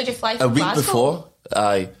there Did you fly a from week Glasgow? before.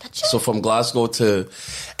 So from Glasgow to,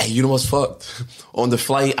 hey, you know what's fucked? On the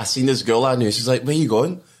flight, I seen this girl I knew. She's like, where you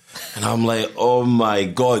going? And I'm like, oh my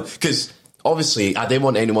God. Because obviously I didn't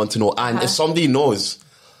want anyone to know. And if somebody knows,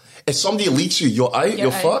 if somebody leaks you, you're out,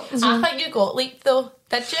 you're out. fucked. I think you got leaked though,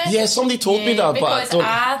 did you? Yeah, somebody told me that, but I because don't...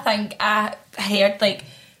 I think I heard like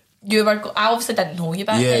you were. I obviously didn't know you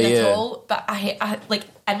back then at all, but I like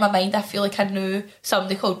in my mind I feel like I knew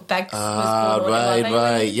somebody called Biggs was going on.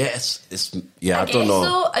 Right. Yeah, it's I don't know.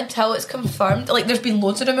 So until it's confirmed, like there's been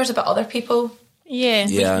loads of rumours about other people Yeah.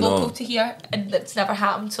 Yeah, I local know. to here, and it's never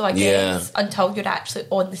happened. So I guess until you're actually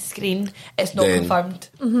on the screen, it's not Then- confirmed.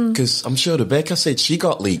 Because I'm sure Rebecca said she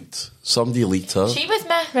got leaked. Somebody leaked her. She was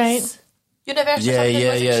Miss Right. Universe. Yeah, or something,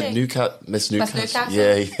 wasn't she? Miss Newcastle. Newcastle?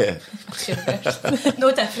 Yeah. Universe.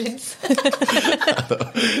 No difference.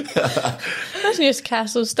 This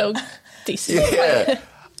Newcastle's still decent. Yeah.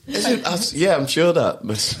 I'm sure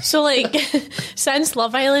that. So, like, since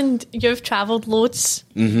Love Island, you've travelled loads.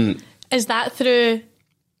 Mm-hmm. Is that through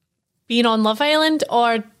being on Love Island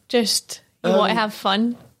or just you want to have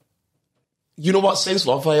fun? You know what? Since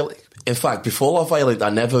Love Island, in fact, before Love Island, I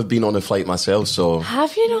never been on a flight myself. So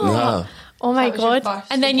Have you not? Nah. Oh my That was your God.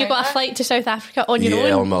 first And then you got a encounter? flight to South Africa on your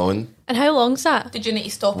yeah, own? on my own. And how long's that? Did you need to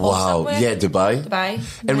stop off Wow. somewhere? Yeah, Dubai. Dubai.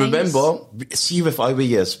 And Nice. remember, see, with our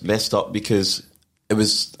years messed up because it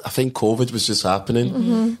was, I think COVID was just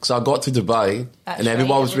happening. So I got to Dubai That's and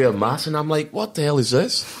everyone right, was wearing masks, and I'm like, what the hell is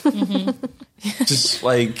this? Just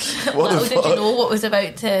like, what Little the did you fuck? know what was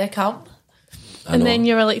about to come. I And know. then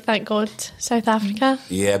you were like, thank God, South Africa.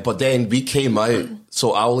 Yeah, but then we came out,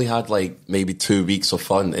 so I only had like maybe 2 weeks of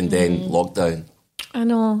fun and then lockdown. I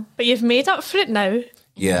know. But you've made up for it now.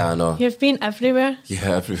 Yeah, I know. You've been everywhere.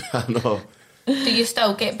 Yeah, everywhere, I know. Do you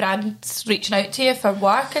still get brands reaching out to you for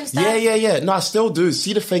work and stuff? Yeah. No, I still do.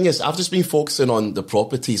 See, the thing is, I've just been focusing on the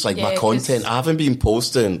properties, like my Yeah, content. 'cause- I haven't been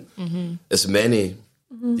posting as many.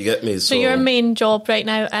 You get me? So your main job right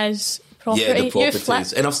now is property. Yeah, the You flip.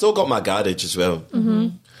 properties. And I've still got my garage as well.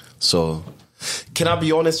 So, can I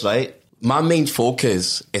be honest, right? My main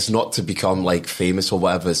focus is not to become like famous or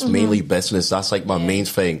whatever. It's mainly business. That's like my main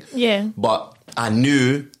thing. Yeah. But I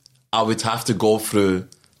knew I would have to go through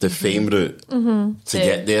the fame route to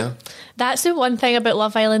get there. That's the one thing about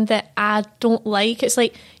Love Island that I don't like. It's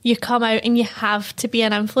like you come out and you have to be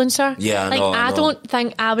an influencer. Yeah, I like know, I know. don't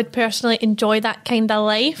think I would personally enjoy that kind of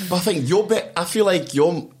life. But I think I feel like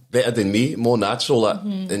you're better than me, more natural.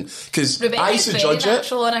 Because Rebecca's I used to very judge it.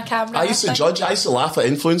 natural on a camera. I used to judge. I used to laugh at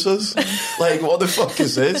influencers. Like, what the fuck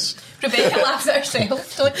is this? Rebecca laughs at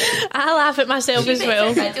herself, don't you? I laugh at myself She as makes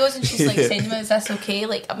well. her videos and she's like saying, "Is this okay?"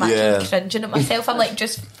 Like I'm actually Yeah. cringing at myself. I'm like,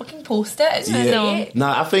 just fucking post it. It's Yeah. great.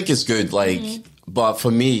 Nah, I think it's good. Like, but for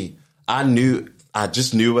me, I knew I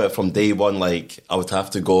just knew it from day one. Like I would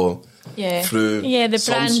have to go through the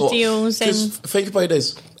brand deals. Because think about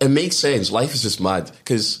this, it makes sense. Life is just mad.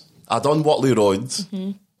 Because I done Waterloo Road.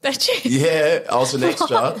 Mm-hmm. Did you? Yeah, I was an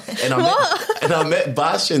extra, and I met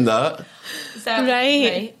Bash in that.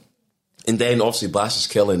 Right. And then obviously Bash is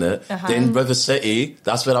killing it. Then River City,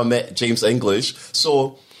 that's where I met James English.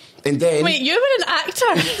 So, and then wait, you were an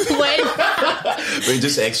actor when? we're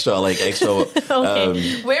just extra.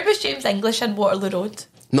 Okay. Where was James English in Waterloo Road?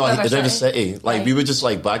 No, River City. Like we were just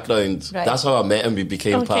like background. Right. That's how I met him. We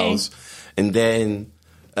became pals. And then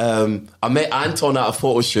I met Anton at a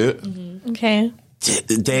photo shoot. Okay.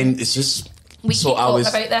 Then it's just we keep talking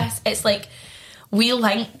about this. It's like wheel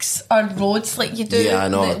links or roads like you do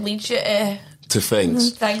that leads you to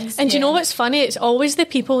things. And do you know what's funny? It's always the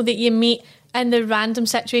people that you meet in the random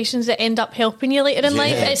situations that end up helping you later in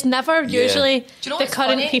life. It's never usually the current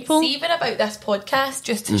funny? People. See, even about this podcast,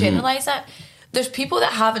 just to generalise it, there's people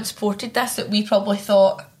that haven't supported this that we probably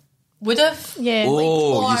thought would have. Yeah.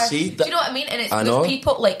 You see? Do you know what I mean? And there's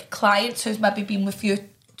people like clients who've maybe been with you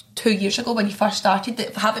 2 years ago when you first started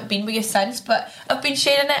that haven't been with you since, but have been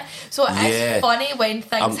sharing it. So it's funny when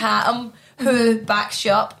things happen who backs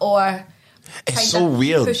you up or it's so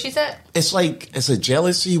weird. Pushes it. It's like, is it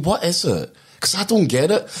jealousy? What is it? Because I don't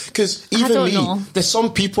get it. Because even me, there's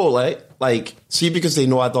some people like see, because they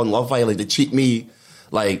know I done Love Island, they treat me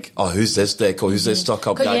like, oh, who's this dick or who's this stuck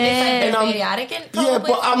up guy? And I'm very arrogant. Probably. Yeah,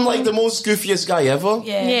 but I'm like the most goofiest guy ever.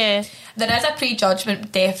 Yeah. There is a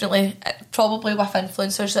prejudgment, definitely, probably with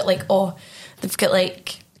influencers that like, oh, they've got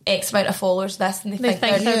like X amount of followers, this, and they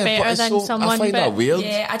think they're better than someone. I find that weird.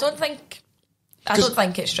 Yeah, I don't think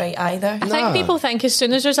it's right either. I think people think as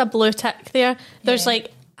soon as there's a blue tick there, there's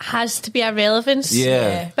like has to be a relevance.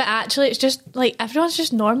 Yeah. But actually, it's just like everyone's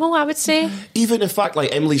just normal, I would say. Even in fact,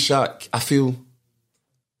 like Emily Shack, I feel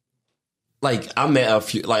like I met a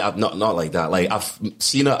few, like not like that. Like I've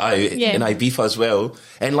seen her out in Ibiza as well,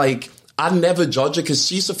 and like I never judge her because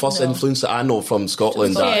she's the first influencer I know from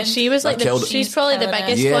Scotland. She was like she's probably the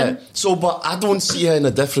biggest one. So, but I don't see her in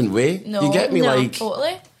a different way. No, you get me? Like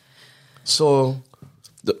totally. So,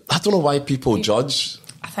 I don't know why people judge.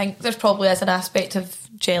 I think there's probably an aspect of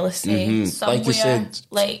jealousy somewhere.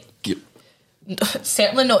 Like you said,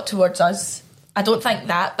 certainly not towards us. I don't think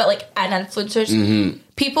that, but like in influencers,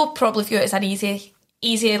 people probably view it as an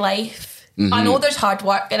easy life. I know there's hard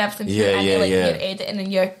work and everything your editing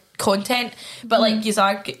and your content, but like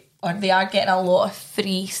they are getting a lot of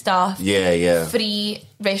free stuff. Free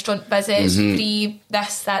restaurant visits, free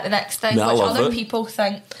this, that, the next thing, which other people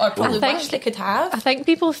think or probably wish they could have. I think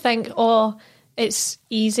people think, oh, it's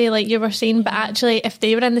easy, like you were saying, but actually, if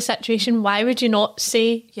they were in the situation, why would you not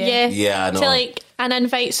say I know. to like an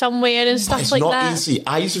invite somewhere and stuff like that? It's not easy.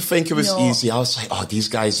 I used to think it was easy. I was like, oh, these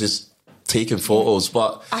guys just taking photos,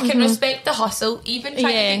 but I can respect the hustle, even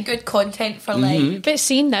trying to get good content for like but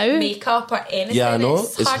see now makeup or anything. Yeah, I know.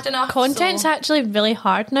 It's hard enough. Content's actually really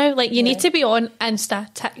hard now. Like you need to be on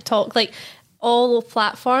Insta, TikTok, like all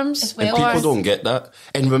platforms. And people don't get that.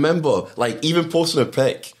 And remember, like even posting a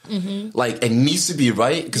pic, like it needs to be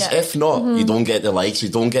right, because if not, you don't get the likes, you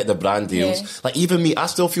don't get the brand deals. Like even me, I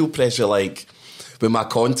still feel pressure like with my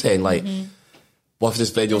content, like what if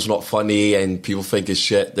this video's not funny and people think it's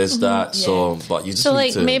shit, this, that. So, but you just need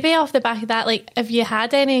like to... maybe off the back of that, like have you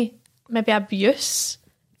had any maybe abuse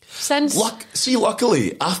since?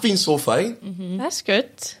 Luckily, I've been so fine. That's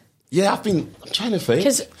good. Yeah, I'm trying to think.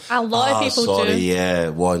 Because a lot of people do. Yeah,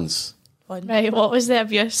 once. Right, what was the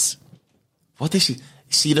abuse? What did she...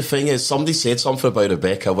 See, the thing is, somebody said something about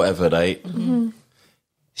Rebecca, whatever, right?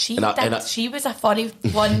 She was a funny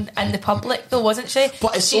one in the public, though, wasn't she?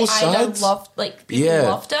 But it's so sad. People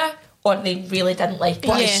loved her, or they really didn't like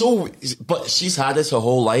her. But she's had this her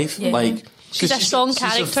whole life. Like she's a strong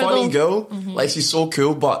character. She's a funny girl. Like she's so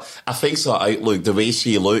cool. But I think her outlook, the way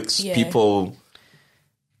she looks, people.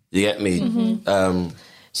 You get me?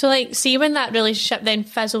 So, like, see when that relationship then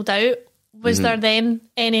fizzled out, was there then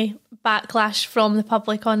any backlash from the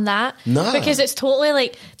public on that? No. Because it's totally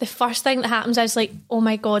like the first thing that happens is like, oh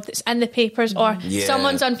my God, it's in the papers, or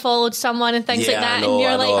someone's unfollowed someone and things like that. And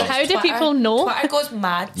you're like, how do people know? Twitter goes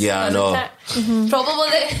mad. Yeah, I know.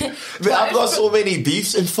 Probably. But I've got so many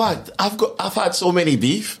beefs. In fact, I've had so many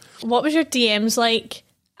beef. What was your DMs like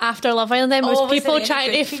after Love Island then? Was people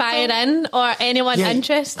trying to fire in, or anyone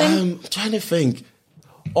interesting? I'm trying to think.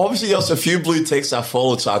 Obviously, there's a few blue ticks I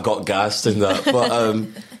followed, so I got gassed in that. But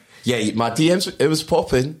my DMs, it was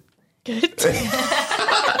popping. Good.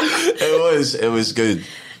 It was good.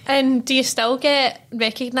 And do you still get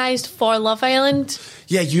recognised for Love Island?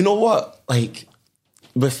 Yeah, you know what? Like,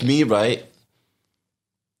 with me, right?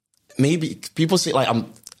 maybe people say like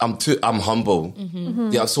I'm humble.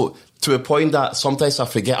 Yeah, so to a point that sometimes I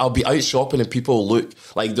forget. I'll be out shopping and people will look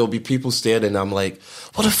like there'll be people staring and I'm like,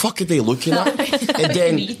 what the fuck are they looking at? And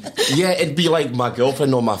then it'd be like my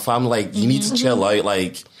girlfriend or my family like, you need to chill out.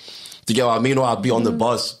 Like, do you get what I mean? Or I'd be on the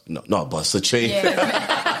bus, no, not a bus, the train.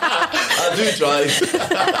 I do drive.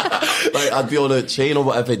 Like I'd be on a train or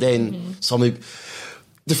whatever. Then somebody.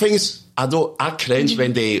 The thing is, I cringe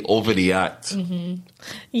when they overreact.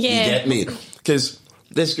 Yeah. You get me? Because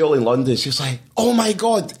this girl in London, she was like, oh my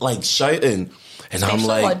God, like shouting. And I'm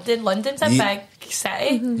like... London's a big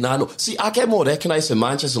city. Nah, no. See, I get more recognised in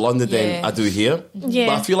Manchester, London than I do here. Yeah.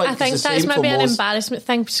 But I feel like I think it's the that's same maybe for an most... embarrassment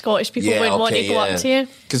thing. Scottish people wouldn't want to go up to you.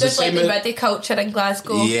 There's like the Riddy culture in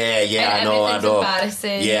Glasgow. Yeah, I know.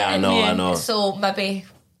 Embarrassing. Yeah, I know. So maybe,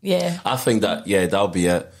 I think that, that'll be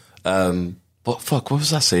it. But fuck, what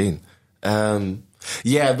was I saying? When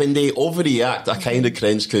they overreact, I kind of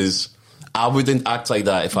cringe because I wouldn't act like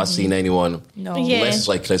that if I seen anyone. No. Unless it's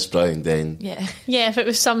like Chris Brown, then. Yeah, if it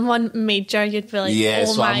was someone major, you'd be like, oh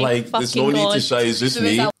so my I'm like, there's no God. need to shout, it's just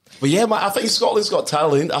me. But yeah, I think Scotland's got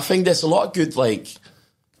talent. I think there's a lot of good, like,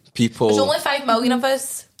 people. There's only 5 million of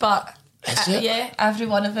us, but every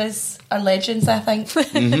one of us are legends, I think.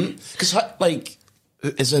 Because, like,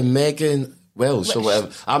 is it Megan Welsh or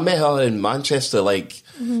whatever? I met her in Manchester, like,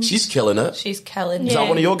 she's killing it. She's killing it. Is that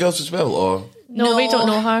one of your girls as well, or...? No, we don't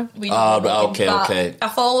know her. We don't know okay. I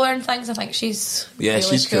follow her and things. I think she's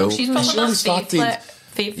she's cool. She's probably my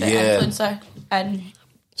favourite influencer. And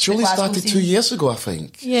she only started 2 years ago, I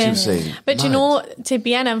think. Yeah. She was saying. But you know, to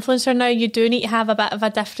be an influencer now, you do need to have a bit of a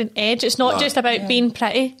different edge. It's not just about being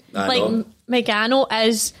pretty. Like Megano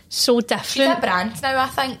is so different. She's a brand now, I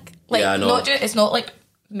think. Like, not just, it's not like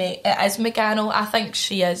it is Megano. I think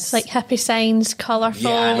she is like hippie signs, colourful.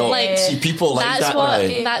 Yeah, I know. Like, see, people like that.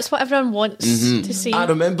 Right? That's what everyone wants to see. I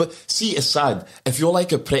remember. See, it's sad if you're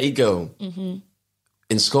like a pretty girl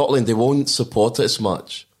in Scotland, they won't support it as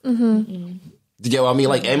much. Do you get what I mean?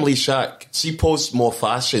 Like Emily Shack, she posts more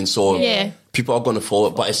fashion, so people are going to follow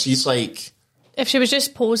it. But if she's like, if she was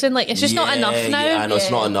just posing, like it's just not enough now. Yeah, I know it's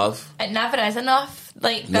not enough. It never is enough.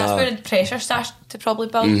 Like that's where the pressure starts to probably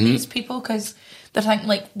build these people because they're thinking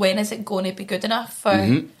like, when is it going to be good enough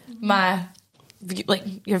for my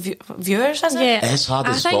your viewers? Is it? Yeah, it's hard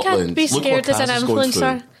in I Scotland. think I'd be scared as an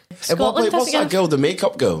influencer. What's that girl, the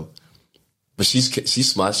makeup girl? But she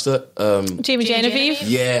smashed it. Jamie Genevieve.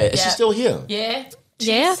 Yeah, is she still here? Yeah.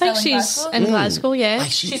 I think she's in Glasgow, yeah.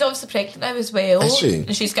 She's obviously pregnant now as well. Is she?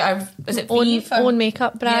 And she's got her, own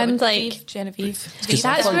makeup brand, like Genevieve.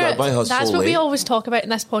 That's what we always talk about in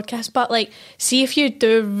this podcast. But like, see if you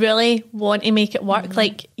do really want to make it work,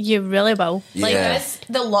 like you really will. Like this,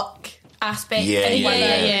 the luck aspect.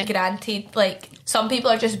 Granted, like some people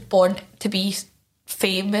are just born to be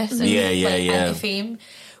famous and into fame.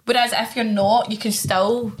 Whereas if you're not, you can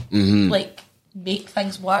still like make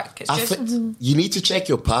things work. It's just you need to check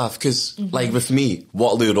your path because, like with me,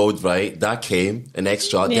 Waterloo Road, right? That came an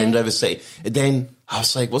extra, then River City, and then I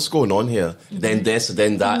was like, "What's going on here?" Then this, and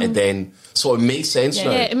then that, and then so it makes sense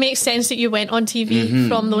now. Yeah, it makes sense that you went on TV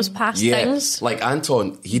from those past things. Like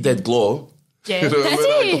Anton, he did Glow. Yeah, did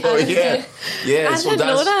he? I didn't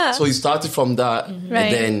know that. So he started from that, and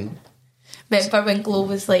then. Remember when Glow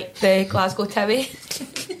was like the Glasgow TV?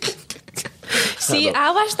 See,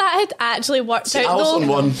 I wish that had actually worked out. I was on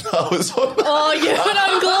one. Oh, you were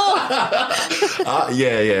on Glow.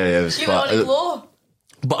 It was you were on Glow.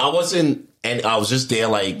 But I wasn't, and I was just there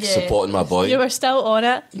like supporting my boy. You were still on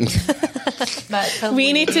it.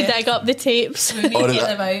 We need to dig up the tapes. We need to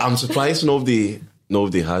get them out. I'm surprised nobody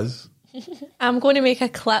has. I'm going to make a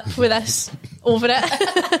clip with this over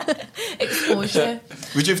it. Exposure.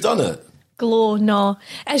 Would you have done it? Glow, no.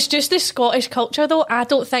 It's just the Scottish culture though. I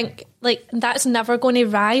don't think like that's never going to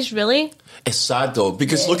rise really. It's sad though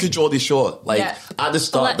because look at Geordie Shore. Like at the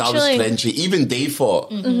start that was cringy. Even they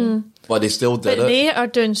fought, but they still did it. They are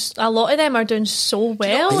doing. A lot of them are doing so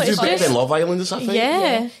well. They do better than Love Islanders, I think.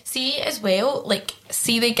 Yeah. See as well, like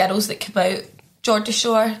see the girls that come out, Geordie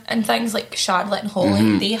Shore and things like Charlotte and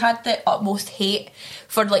Holly. They had the utmost hate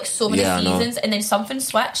for like so many seasons, and then something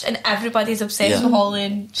switched, and everybody's obsessed with Holly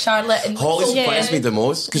and Charlotte. And Holly surprised me the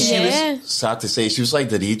most because she was sad to say she was like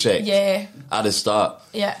the reject at the start.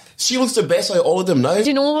 Yeah, she looks the best out of all of them now. Do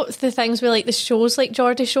you know the things with like the shows like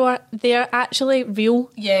Geordie Shore? They're actually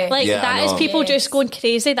real. Yeah, like that is people just going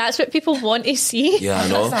crazy. That's what people want to see. Yeah, I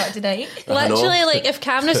know. Saturday night. Literally, like if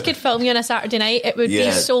cameras could film you on a Saturday night, it would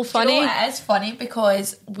be so funny. You know, it is funny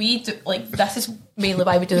because we do like this is mainly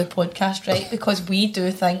why we do the podcast, right? Because we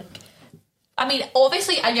do think. I mean,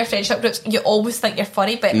 obviously, in your friendship groups, you always think you're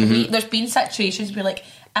funny, but there's been situations where, like,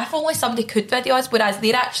 if only somebody could video us, whereas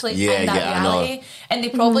they're actually Yeah, in that yeah, I know. reality, and they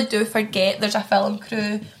probably do forget there's a film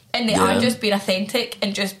crew, and they are just being authentic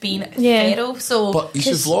and just being feral. So, But you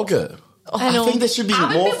should vlog it. I know. think there should be I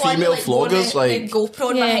would more be one, female like, more vloggers. the Like,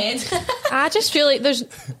 GoPro in my head. I just feel like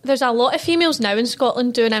there's a lot of females now in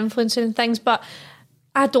Scotland doing influencing and things, but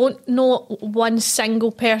I don't know one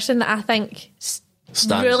single person that I think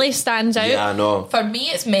really stands out. yeah, I know. For me,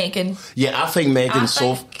 it's Megan. Yeah, I think Megan's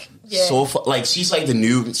Yeah. like she's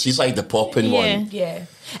like the popping one. Yeah.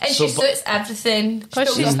 And So, she but- suits everything. Because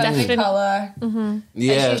She's she's a different different. colour.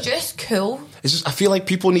 Yeah, And she's just cool. it's just I feel like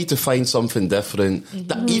people need to find something different.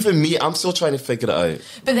 That even me, I'm still trying to figure it out.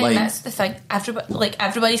 But then like, that's the thing.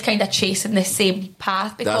 Everybody's kind of chasing the same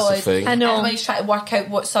path That's the because thing. I know. everybody's trying to work out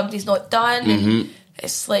what somebody's not done. And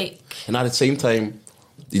it's like, and at the same time,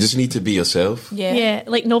 you just need to be yourself. Yeah,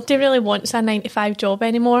 like nobody really wants a 9-to-5 job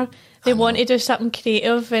anymore. They want to do something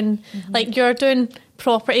creative, and like you're doing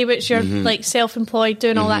property, which you're like self-employed,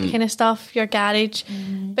 doing all that kind of stuff, your garage.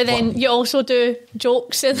 But then you also do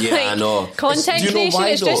jokes and Yeah, like I know. content Do you know creation. why,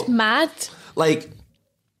 It's just though? mad. Like,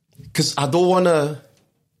 because I don't want to.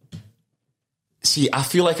 See, I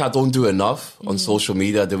feel like I don't do enough on social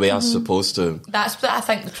media the way I'm supposed to. that's what I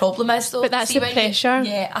think the problem is, though. But that's See, the when pressure.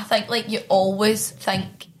 I think like you always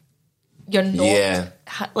think you're not Yeah.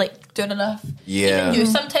 like doing enough. Yeah. Even you,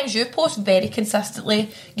 sometimes you post very consistently.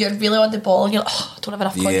 You're really on the ball, and you're like, oh, I don't have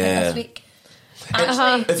enough content Yeah. this week.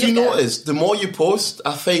 Actually, If you notice, the more you post,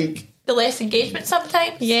 I think the less engagement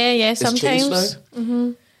sometimes. Yeah, it's changed now.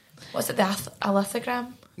 sometimes. What's it, the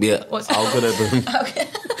algorithm? Yeah, What's- algorithm.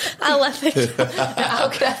 I love it. The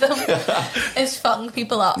algorithm is fucking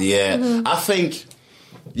people up. Yeah, I think.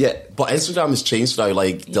 Yeah, but Instagram has changed now.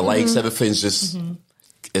 Like the likes, everything's just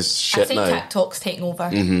is I shit think now. TikTok's taking over.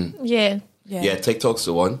 Yeah. Yeah, TikTok's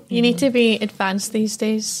the one. You need to be advanced these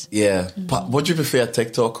days. Yeah, but would you prefer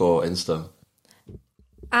TikTok or Insta?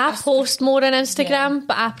 I post more on Instagram,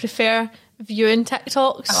 but I prefer viewing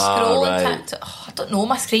TikToks. Scroll on right. TikTok. Oh, I don't know.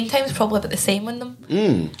 My screen time is probably about the same on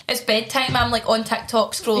them. It's bedtime. I'm like on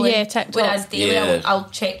TikTok scrolling. Yeah, TikTok. Whereas daily, Yeah. I'll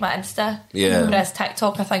check my Insta. Yeah. Whereas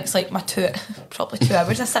TikTok, I think it's like my probably 2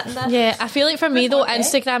 hours of sitting there. Yeah, I feel like for me Where's though, one day?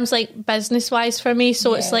 Instagram's like business wise for me,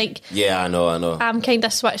 so it's Yeah. like Yeah, I know. I'm kind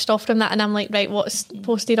of switched off from that, and I'm like, right, what's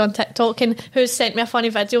posted on TikTok, and who's sent me a funny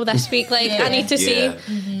video this week? Like, Yeah. I need to Yeah.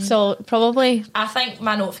 see. So probably. I think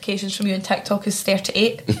my notifications from you on TikTok is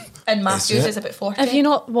 38, and Matthew's it? is about 40. Have you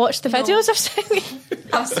not watched the videos I've sent you?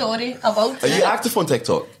 I'm sorry. I will. Are you active on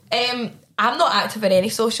TikTok? I'm not active in any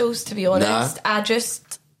socials, to be honest. I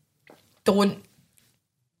just don't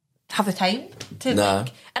have the time to Nah.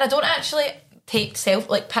 like, and I don't actually take pictures.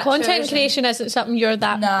 Content and- creation isn't something you're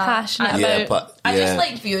that Nah, passionate I- Yeah, about. but I yeah. just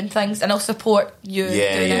like viewing things, and I'll support you doing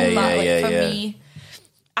it. But like, for me,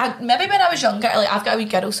 maybe when I was younger, like I've got a wee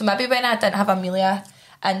girl, so maybe when I didn't have Amelia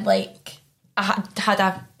and like I had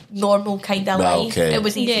a normal kind of Right, life, okay. it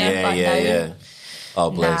was easier. Yeah, But now, yeah. Oh,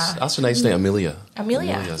 bless. Nah. That's a nice name, Amelia.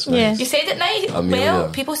 Amelia. Amelia's Yeah. nice. You said it nice. Amelia. Well,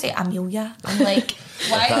 people say Amelia. I'm like,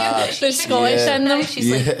 why? There's Scottish in them. She's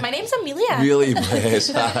like, my name's Amelia. Really bless.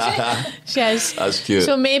 She is. That's cute.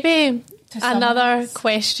 So maybe someone another else.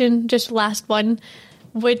 question, just last one.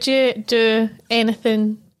 Would you do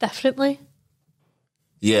anything differently?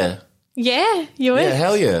 Yeah. Yeah, you would. Yeah,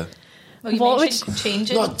 hell yeah. Well, you What mentioned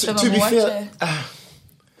changing No, from to a be more fair, to...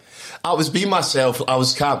 I was being myself. I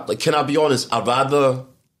was like, can I be honest? I'd rather.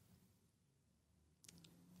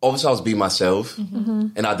 Obviously, I was being myself,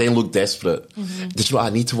 and I didn't look desperate. Did you know I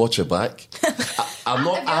need to watch it back? I'm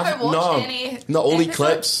not. Have you ever watched any not only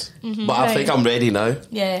episodes? clips, but I think I'm ready now.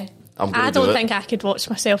 Yeah. I'm gonna I do don't it. think I could watch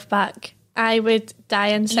myself back. I would die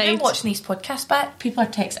inside. Even watching these podcasts back, people are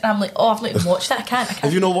texting, and I'm like, oh, I've not even watched that. I can't.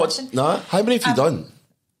 Have you not watched? No. How many have you done?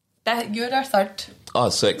 You're our third. Oh,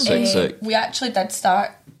 sick. We actually did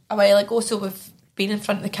start a while ago, so we've been in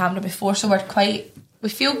front of the camera before, so we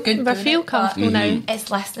feel good. We doing feel it, comfortable but now. It's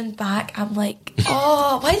listening back. I'm like,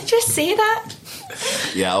 oh, why did you say that?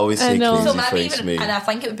 Yeah, I always say know. crazy So maybe things, even, mate. and I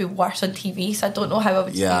think it would be worse on TV. So I don't know how I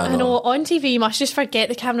would. Yeah, say I know, on TV you must just forget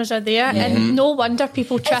the cameras are there, and no wonder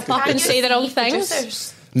people trip up and say the wrong things.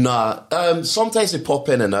 Producers? Nah, sometimes they pop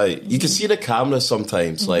in and out. You can see the camera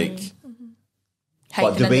sometimes, like,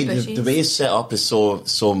 but Hiding the way in the bushes. the way it's set up is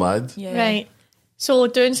so mad. Yeah. Right. So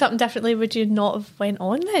doing something differently, would you not have went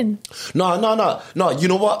on then? No. You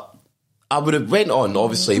know what? I would have went on,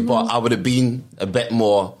 obviously, but I would have been a bit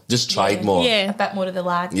more, just tried more. A Yeah. bit more of the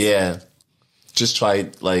lads. Yeah. Just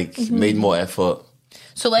tried, like, made more effort.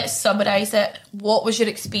 So let's summarise it. What was your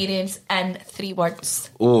experience in 3 words?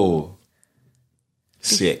 Oh.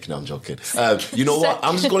 Sick. No, I'm joking. You know what?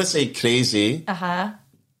 I'm just going to say crazy, Uh huh.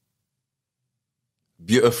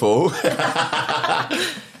 beautiful.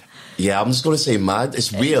 Yeah, I'm just going to say mad.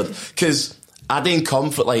 It's weird because I didn't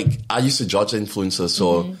come for, like, I used to judge influencers.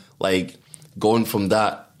 So, like, going from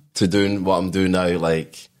that to doing what I'm doing now,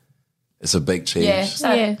 like, it's a big change. Yeah, it's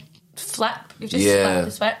a flip. You've just flipped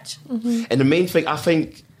the switch. And the main thing, I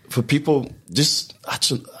think, for people, just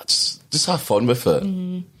have fun with it.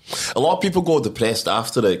 A lot of people go depressed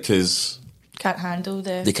after it because can't handle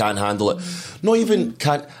they can't handle it. Not even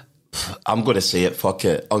can't. I'm going to say it. Fuck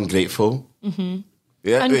it. Ungrateful.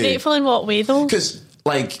 Yeah, Ungrateful in what way though? Because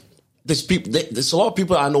like there's a lot of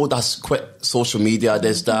people I know that's quit social media.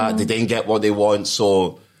 This that they didn't get what they want,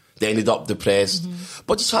 so they ended up depressed.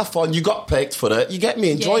 But just have fun. You got picked for it. You get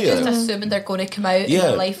me. Enjoy it. Just assuming they're going to come out and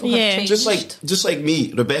their life will have changed. Just like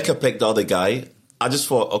me, Rebecca picked the other guy. I just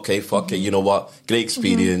thought, okay, fuck it. You know what? Great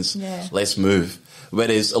experience. Let's move.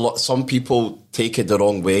 Whereas some people take it the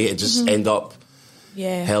wrong way and just end up.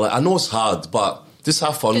 Hell, I know it's hard, but just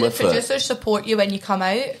have fun with it. Do the producers support you when you come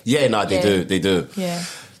out? Yeah, no, they do. They do. Yeah.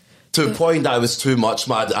 To a point that it was too much,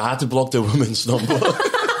 man. I had to block the woman's number.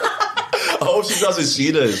 I hope she doesn't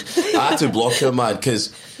see this. I had to block her, man,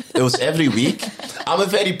 because it was every week. I'm a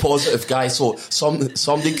very positive guy, so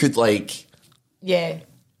somebody could like... Yeah.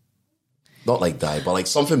 Not like die, but like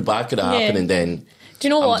something bad could have happened and then... Do you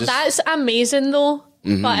know what? That's amazing though.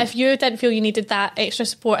 But if you didn't feel you needed that extra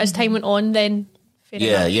support as time went on, then fair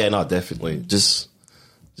enough. Yeah, no, definitely. Just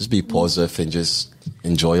be positive and just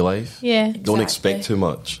enjoy life. Yeah. Don't expect too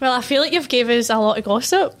much. Well, I feel like you've gave us a lot of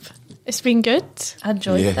gossip. It's been good. I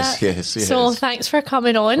enjoyed that. Yes. So thanks for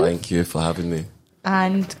coming on. Thank you for having me.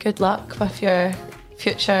 And good luck with your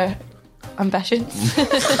future ambitions.